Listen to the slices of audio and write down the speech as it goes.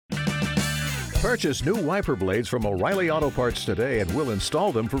Purchase new wiper blades from O'Reilly Auto Parts today and we'll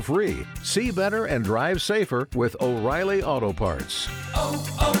install them for free. See better and drive safer with O'Reilly Auto Parts. Oh,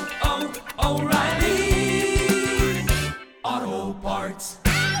 Auto Parts.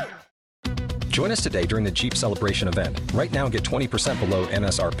 Join us today during the Jeep Celebration event. Right now, get 20% below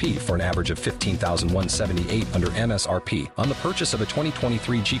MSRP for an average of $15,178 under MSRP on the purchase of a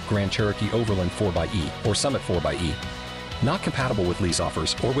 2023 Jeep Grand Cherokee Overland 4xE or Summit 4xE. Not compatible with lease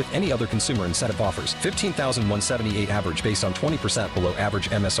offers or with any other consumer incentive offers. $15,178 average based on 20% below average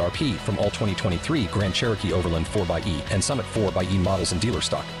MSRP from all 2023 Grand Cherokee Overland 4xE and Summit 4xE models in dealer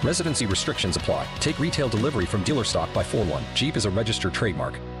stock. Residency restrictions apply. Take retail delivery from dealer stock by 4/1. Jeep is a registered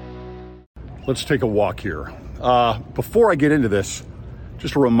trademark. Let's take a walk here. Before I get into this,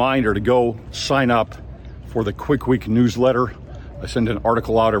 just a reminder to go sign up for the Quick Week newsletter. I send an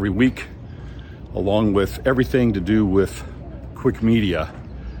article out every week along with everything to do with Quick Media.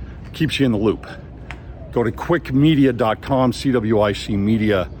 Keeps you in the loop. Go to quickmedia.com,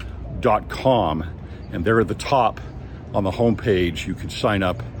 CWICmedia.com, and there at the top on the homepage, you can sign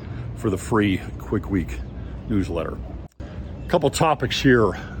up for the free Quick Week newsletter. A couple topics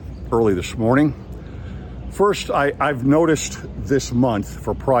here early this morning. First, I've noticed this month,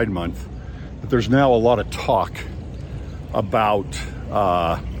 for Pride Month, that there's now a lot of talk about,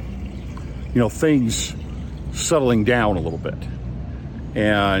 things settling down a little bit.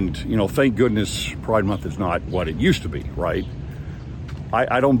 And, thank goodness Pride Month is not what it used to be, right?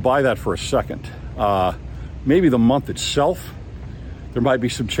 I don't buy that for a second. Maybe the month itself, there might be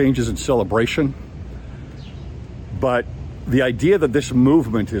some changes in celebration, but the idea that this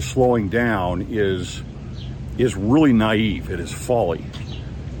movement is slowing down is really naive. It is folly.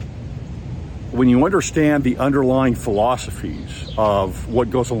 When you understand the underlying philosophies of what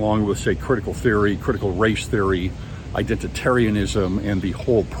goes along with, say, critical theory, critical race theory, identitarianism, and the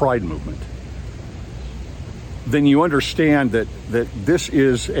whole Pride movement, then you understand that this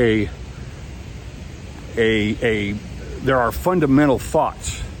is there are fundamental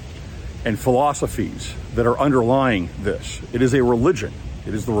thoughts and philosophies that are underlying this. It is a religion.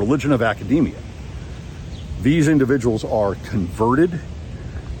 It is the religion of academia. These individuals are converted.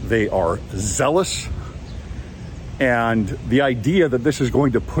 They are zealous. And the idea that this is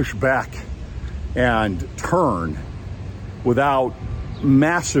going to push back and turn without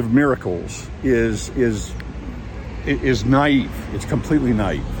massive miracles is naive. It's completely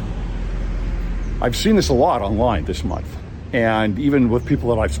naive. I've seen this a lot online this month, and even with people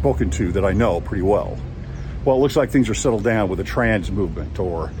that I've spoken to that I know pretty well. Well, it looks like things are settled down with the trans movement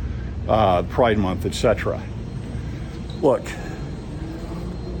or Pride Month, etc. Look,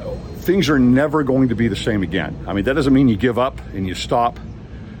 things are never going to be the same again. I mean, that doesn't mean you give up and you stop,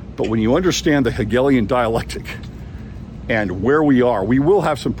 but when you understand the Hegelian dialectic and where we are, we will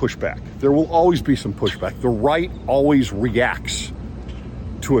have some pushback. There will always be some pushback. The right always reacts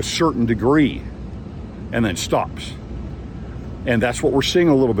to a certain degree and then stops. And that's what we're seeing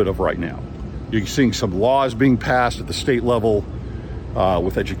a little bit of right now. You're seeing some laws being passed at the state level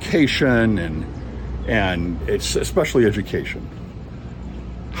with education and it's especially education.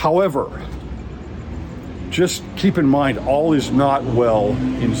 However, just keep in mind, all is not well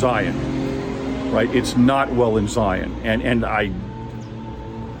in Zion, right? It's not well in Zion. And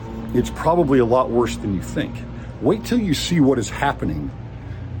it's probably a lot worse than you think. Wait till you see what is happening.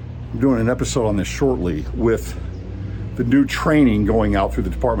 I'm doing an episode on this shortly with the new training going out through the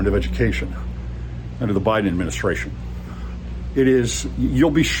Department of Education under the Biden administration.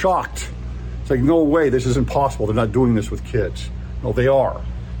 You'll be shocked. It's like, no way, this is impossible. They're not doing this with kids. No, they are.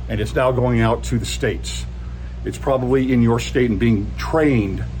 And it's now going out to the states. It's probably in your state and being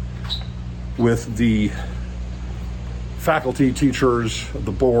trained with the faculty, teachers,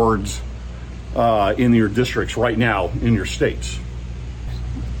 the boards in your districts right now in your states.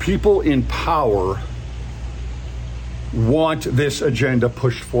 People in power want this agenda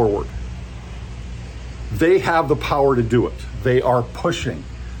pushed forward. They have the power to do it. They are pushing.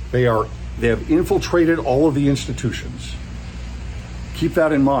 They have infiltrated all of the institutions. Keep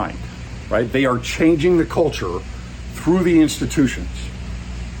that in mind, right? They are changing the culture through the institutions.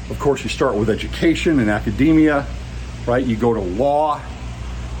 Of course, you start with education and academia, right? You go to law,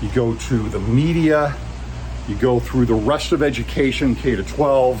 you go to the media, you go through the rest of education, K to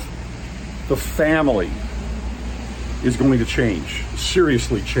 12. The family is going to change,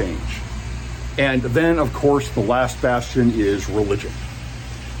 seriously change. And then, of course, the last bastion is religion.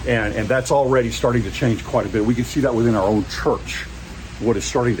 And that's already starting to change quite a bit. We can see that within our own church, what is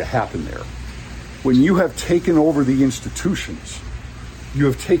starting to happen there. When you have taken over the institutions, you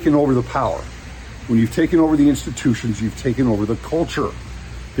have taken over the power. When you've taken over the institutions, you've taken over the culture.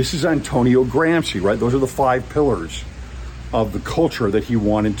 This is Antonio Gramsci, right? Those are the 5 pillars of the culture that he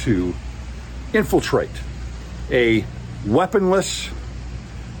wanted to infiltrate. A weaponless,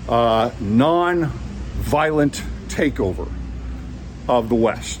 non-violent takeover of the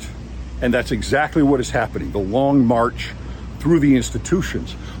West. And that's exactly what is happening. The long march through the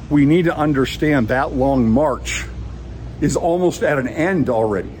institutions. We need to understand that long march is almost at an end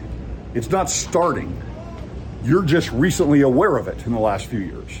already. It's not starting. You're just recently aware of it in the last few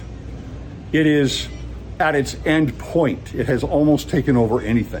years. It is at its end point. It has almost taken over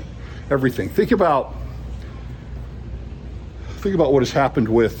everything. Think about what has happened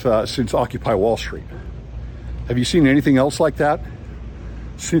with since Occupy Wall Street. Have you seen anything else like that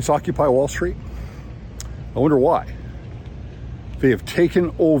since Occupy Wall Street? I wonder why. They have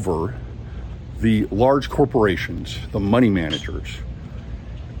taken over the large corporations, the money managers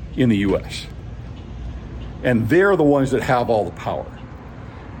in the U.S. And they're the ones that have all the power.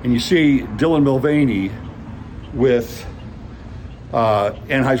 And you see Dylan Mulvaney with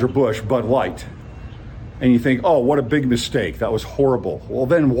Anheuser-Busch, Bud Light, and you think, oh, what a big mistake. That was horrible. Well,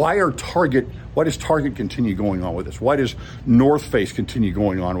 then why does Target continue going on with this? Why does North Face continue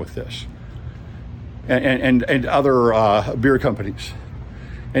going on with this? And other beer companies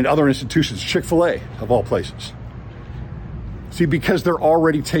and other institutions, Chick-fil-A of all places. See, because they're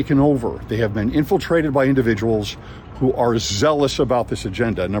already taken over. They have been infiltrated by individuals who are zealous about this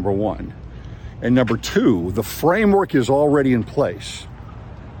agenda, number one. And number two, the framework is already in place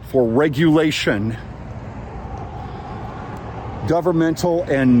for regulation, governmental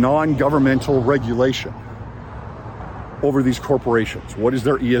and non-governmental regulation over these corporations. What is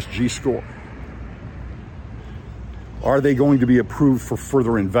their ESG score? Are they going to be approved for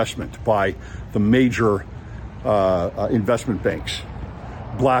further investment by the major investment banks,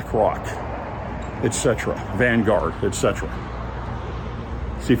 BlackRock, etc., Vanguard, etc.?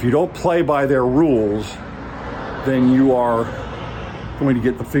 See, if you don't play by their rules, then you are going to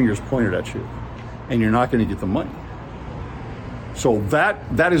get the fingers pointed at you, and you're not going to get the money. So that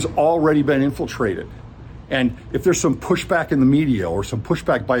has already been infiltrated. And if there's some pushback in the media or some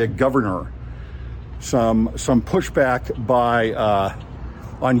pushback by a governor, some pushback by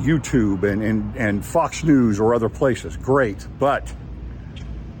on YouTube and Fox News or other places, great. But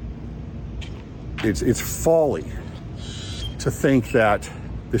it's folly to think that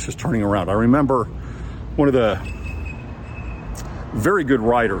this is turning around. I remember one of the very good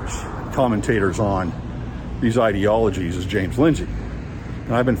writers, commentators on these ideologies is James Lindsay.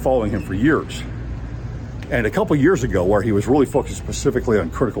 And I've been following him for years. And a couple years ago, where he was really focused specifically on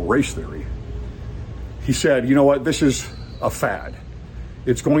critical race theory, he said, you know what, this is a fad.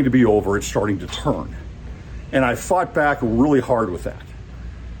 It's going to be over. It's starting to turn. And I fought back really hard with that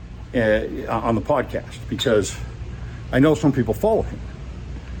on the podcast, because I know some people follow him.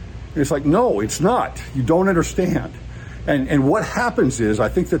 And it's like, no, it's not. You don't understand. And what happens is, I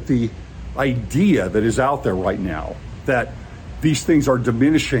think that the idea that is out there right now, that these things are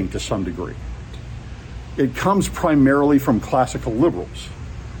diminishing to some degree, it comes primarily from classical liberals.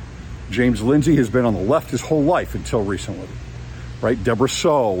 James Lindsay has been on the left his whole life until recently, right? Deborah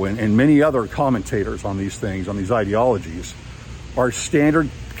Sow and many other commentators on these things, on these ideologies, are standard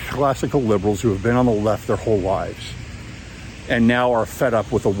classical liberals who have been on the left their whole lives and now are fed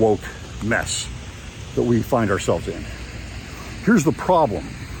up with the woke mess that we find ourselves in. Here's the problem.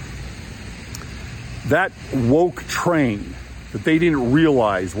 That woke train that they didn't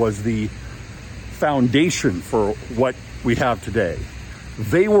realize was the foundation for what we have today,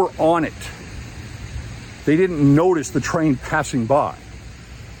 they were on it. They didn't notice the train passing by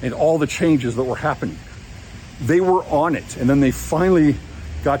and all the changes that were happening. They were on it, and then they finally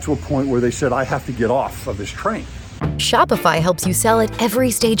got to a point where they said, I have to get off of this train. Shopify helps you sell at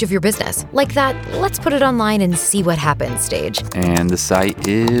every stage of your business. Like that, let's put it online and see what happens stage. And the site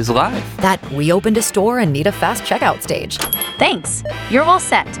is live. That we opened a store and need a fast checkout stage. Thanks, you're all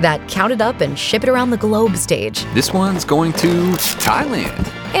set. That count it up and ship it around the globe stage. This one's going to Thailand.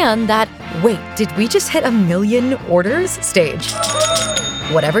 And that, wait, did we just hit 1 million orders stage?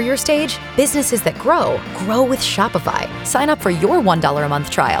 Whatever your stage, businesses that grow with Shopify. Sign up for your $1 a month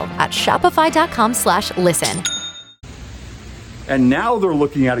trial at shopify.com/listen. And now they're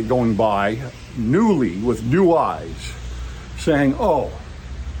looking at it going by newly with new eyes, saying, oh,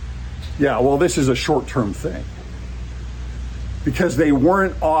 yeah, well, this is a short-term thing. Because they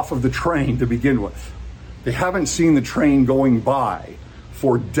weren't off of the train to begin with. They haven't seen the train going by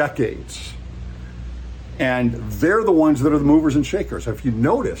for decades. And they're the ones that are the movers and shakers. If you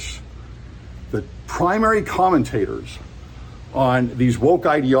notice, the primary commentators on these woke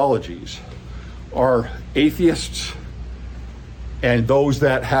ideologies are atheists and those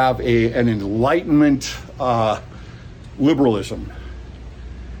that have an Enlightenment liberalism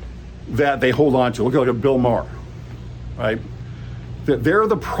that they hold on to. Look at Bill Maher, right? They're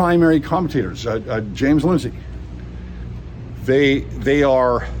the primary commentators. James Lindsay. They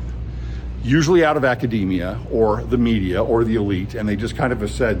are usually out of academia or the media or the elite, and they just kind of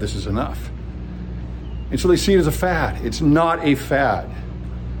have said this is enough. And so they see it as a fad. It's not a fad.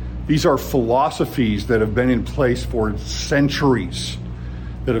 These are philosophies that have been in place for centuries,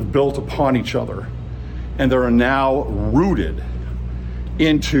 that have built upon each other, and they are now rooted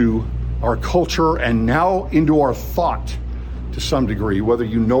into our culture and now into our thought to some degree, whether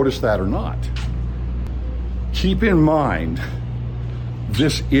you notice that or not. Keep in mind,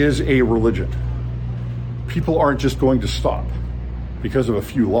 this is a religion. People aren't just going to stop because of a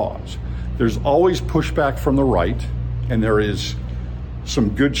few laws. There's always pushback from the right, and there is some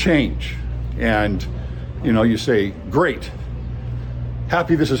good change. And, you say, great,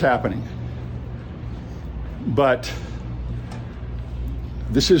 happy this is happening. But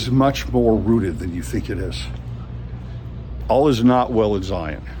this is much more rooted than you think it is. All is not well in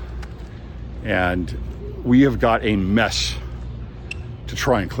Zion. And we have got a mess to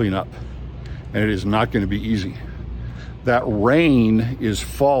try and clean up. And it is not going to be easy. That rain is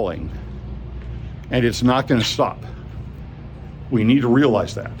falling, and it's not going to stop. We need to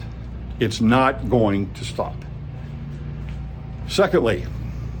realize that. It's not going to stop. Secondly,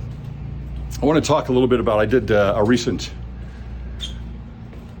 I want to talk a little bit about, I did a recent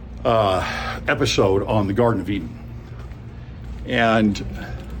episode on the Garden of Eden. And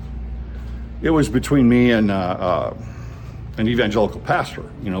it was between me and an evangelical pastor,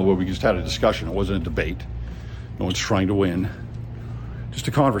 where we just had a discussion. It wasn't a debate. No one's trying to win. Just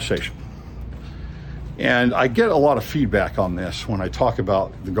a conversation. And I get a lot of feedback on this when I talk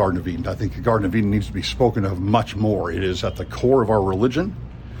about the Garden of Eden. I think the Garden of Eden needs to be spoken of much more. It is at the core of our religion.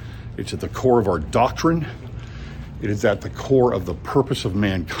 It's at the core of our doctrine. It is at the core of the purpose of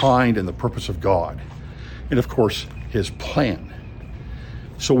mankind and the purpose of God. And of course, his plan.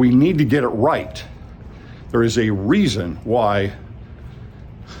 So we need to get it right. There is a reason why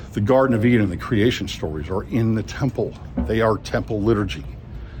the Garden of Eden and the creation stories are in the temple. They are temple liturgy.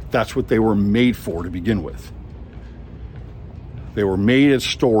 That's what they were made for to begin with. They were made as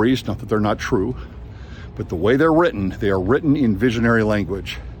stories, not that they're not true, but the way they're written, they are written in visionary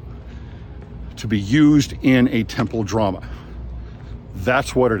language to be used in a temple drama.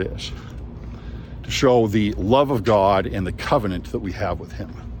 That's what it is. To show the love of God and the covenant that we have with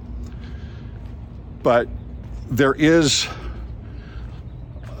him. But there's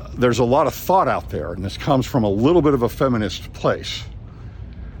a lot of thought out there, and this comes from a little bit of a feminist place,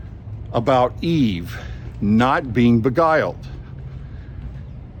 about Eve not being beguiled.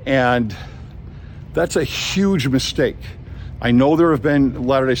 And that's a huge mistake. I know there have been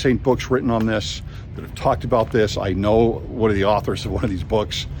Latter-day Saint books written on this that have talked about this. I know one of the authors of one of these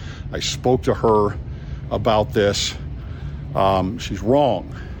books. I spoke to her about this. She's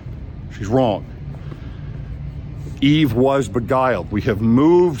wrong. She's wrong. Eve was beguiled. We have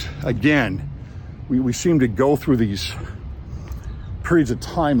moved again. We seem to go through these periods of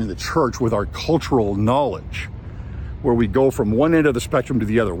time in the church with our cultural knowledge, where we go from one end of the spectrum to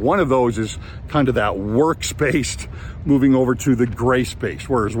the other. One of those is kind of that works-based, moving over to the grace-based,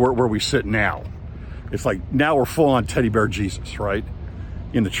 where we sit now. It's like now we're full on teddy bear Jesus, right?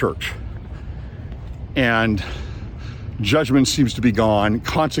 In the church. And judgment seems to be gone.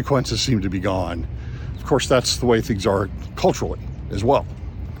 Consequences seem to be gone. Of course, that's the way things are culturally as well.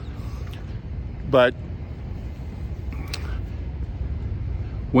 But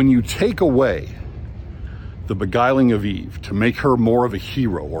when you take away the beguiling of Eve to make her more of a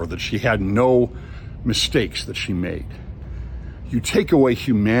hero, or that she had no mistakes that she made, you take away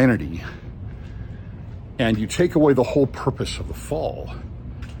humanity, and you take away the whole purpose of the fall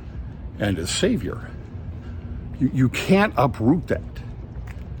and the Savior. You can't uproot that.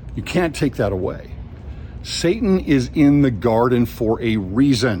 You can't take that away. Satan is in the garden for a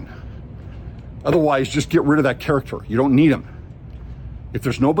reason. Otherwise, just get rid of that character. You don't need him. If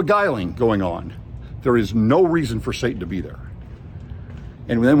there's no beguiling going on, there is no reason for Satan to be there.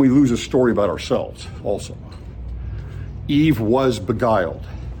 And then we lose a story about ourselves also. Eve was beguiled.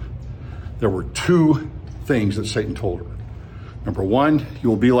 There were two things that Satan told her. Number one, you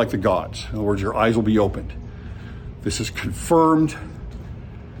will be like the gods. In other words, your eyes will be opened. This is confirmed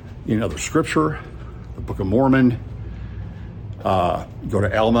in other scripture, the Book of Mormon. Go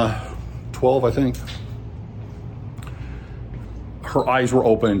to Alma 12, I think. Her eyes were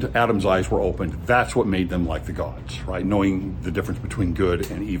opened, Adam's eyes were opened. That's what made them like the gods, right? Knowing the difference between good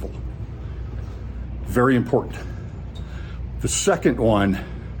and evil. Very important. The second one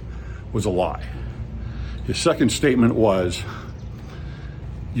was a lie. His second statement was,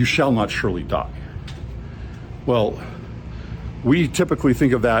 "You shall not surely die." Well, we typically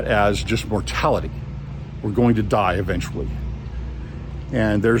think of that as just mortality. We're going to die eventually.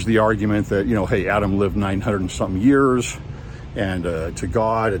 And there's the argument that, hey, Adam lived 900 and something years, and to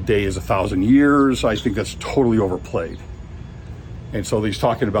God, a day is 1,000 years. I think that's totally overplayed. And so he's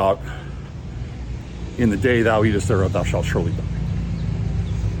talking about, in the day thou eatest thereof, thou shalt surely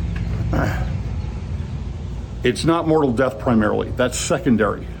die. It's not mortal death primarily. That's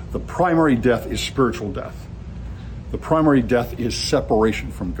secondary. The primary death is spiritual death. The primary death is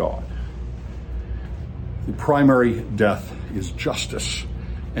separation from God. The primary death is justice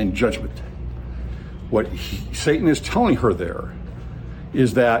and judgment. What Satan is telling her there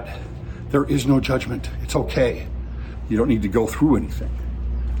is that there is no judgment. It's okay. You don't need to go through anything,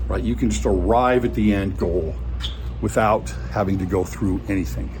 right? You can just arrive at the end goal without having to go through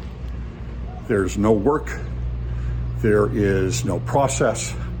anything. There's no work. There is no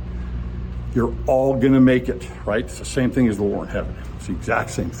process. You're all going to make it, right? It's the same thing as the war in heaven. It's the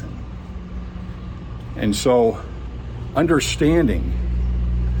exact same thing. And so understanding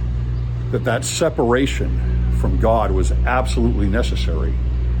that separation from God was absolutely necessary,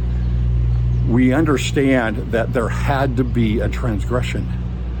 we understand that there had to be a transgression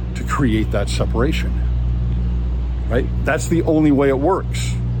to create that separation, right? That's the only way it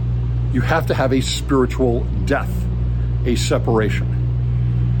works. You have to have a spiritual death, a separation.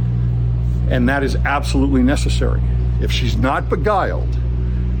 And that is absolutely necessary. If she's not beguiled,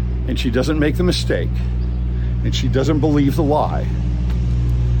 and she doesn't make the mistake, and she doesn't believe the lie,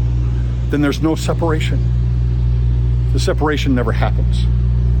 then there's no separation. The separation never happens.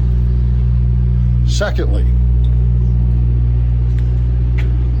 Secondly,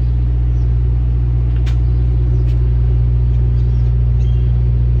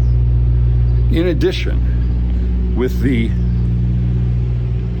 in addition, with the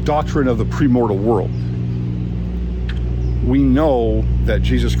doctrine of the premortal world, we know that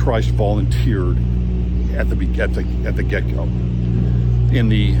Jesus Christ volunteered at the get-go in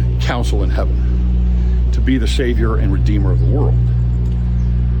the council in heaven to be the Savior and Redeemer of the world.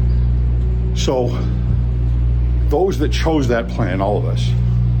 So those that chose that plan, all of us,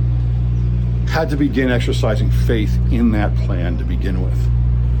 had to begin exercising faith in that plan to begin with.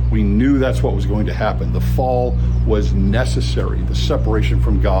 We knew that's what was going to happen. The fall was necessary. The separation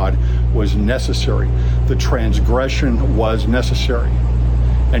from God was necessary. The transgression was necessary.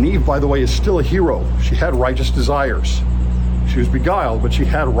 And Eve, by the way, is still a hero. She had righteous desires. She was beguiled, but she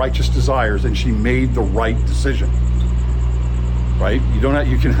had righteous desires, and she made the right decision. Right? You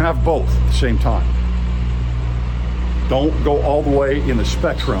can have both at the same time. Don't go all the way in the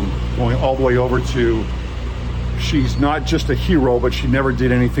spectrum, going all the way over to she's not just a hero, but she never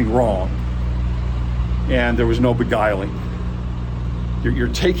did anything wrong, and there was no beguiling. You're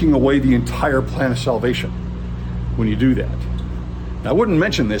taking away the entire plan of salvation when you do that. Now, I wouldn't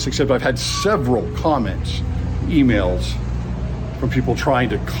mention this, except I've had several comments, emails from people trying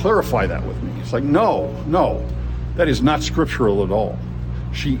to clarify that with me. It's like, no, that is not scriptural at all.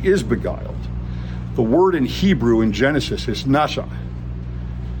 She is beguiled. The word in Hebrew in Genesis is nasha.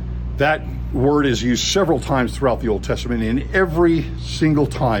 That word is used several times throughout the Old Testament, and every single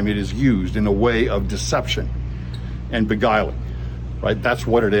time it is used in a way of deception and beguiling, right? That's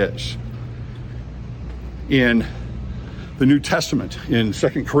what it is. In the New Testament, in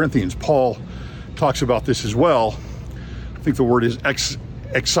 2 Corinthians, Paul talks about this as well. I think the word is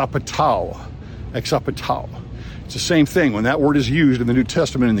exapatao. It's the same thing. When that word is used in the New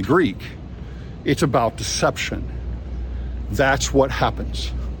Testament in the Greek, it's about deception. That's what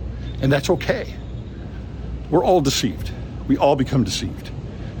happens. And that's okay. We're all deceived. We all become deceived,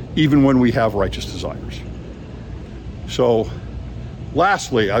 even when we have righteous desires. So,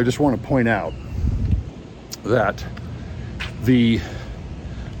 lastly, I just want to point out that the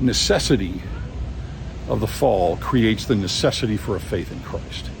necessity of the fall creates the necessity for a faith in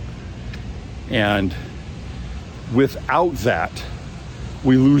Christ. And without that,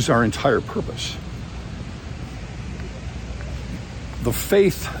 we lose our entire purpose. The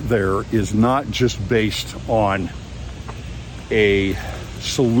faith there is not just based on a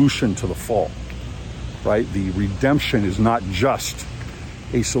solution to the fall, right? The redemption is not just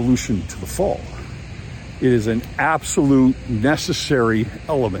a solution to the fall. It is an absolute necessary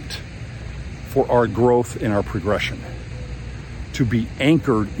element for our growth and our progression, to be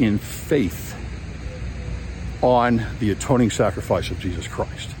anchored in faith on the atoning sacrifice of Jesus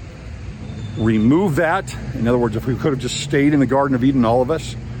Christ. Remove that. In other words, if we could have just stayed in the Garden of Eden, all of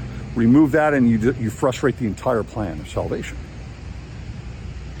us, remove that and you frustrate the entire plan of salvation.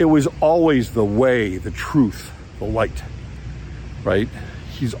 It was always the way, the truth, the light, right?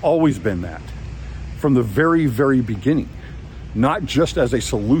 He's always been that from the very, very beginning, not just as a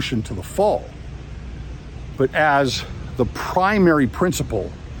solution to the fall, but as the primary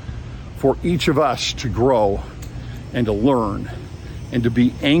principle for each of us to grow and to learn and to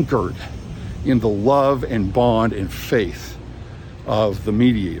be anchored in the love and bond and faith of the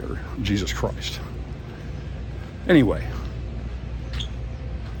mediator, Jesus Christ. Anyway,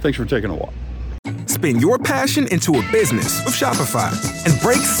 thanks for taking a walk. Spin your passion into a business with Shopify and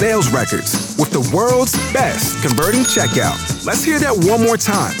break sales records with the world's best converting checkout. Let's hear that one more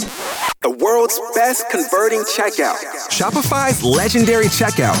time. The world's best converting checkout. Shopify's legendary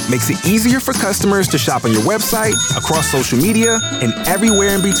checkout makes it easier for customers to shop on your website, across social media, and everywhere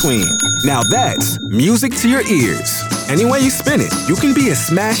in between. Now that's music to your ears. Any way you spin it, you can be a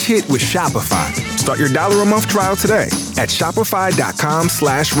smash hit with Shopify. Start your $1 a month trial today at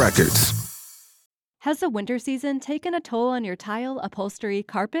shopify.com/records. Has the winter season taken a toll on your tile, upholstery,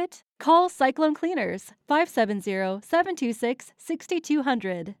 carpet? Call Cyclone Cleaners,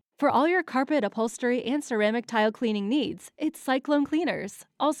 570-726-6200. For all your carpet, upholstery, and ceramic tile cleaning needs, it's Cyclone Cleaners,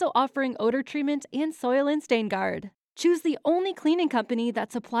 also offering odor treatment and soil and stain guard. Choose the only cleaning company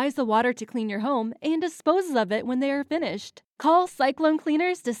that supplies the water to clean your home and disposes of it when they are finished. Call Cyclone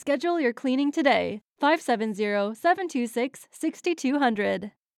Cleaners to schedule your cleaning today, 570-726-6200.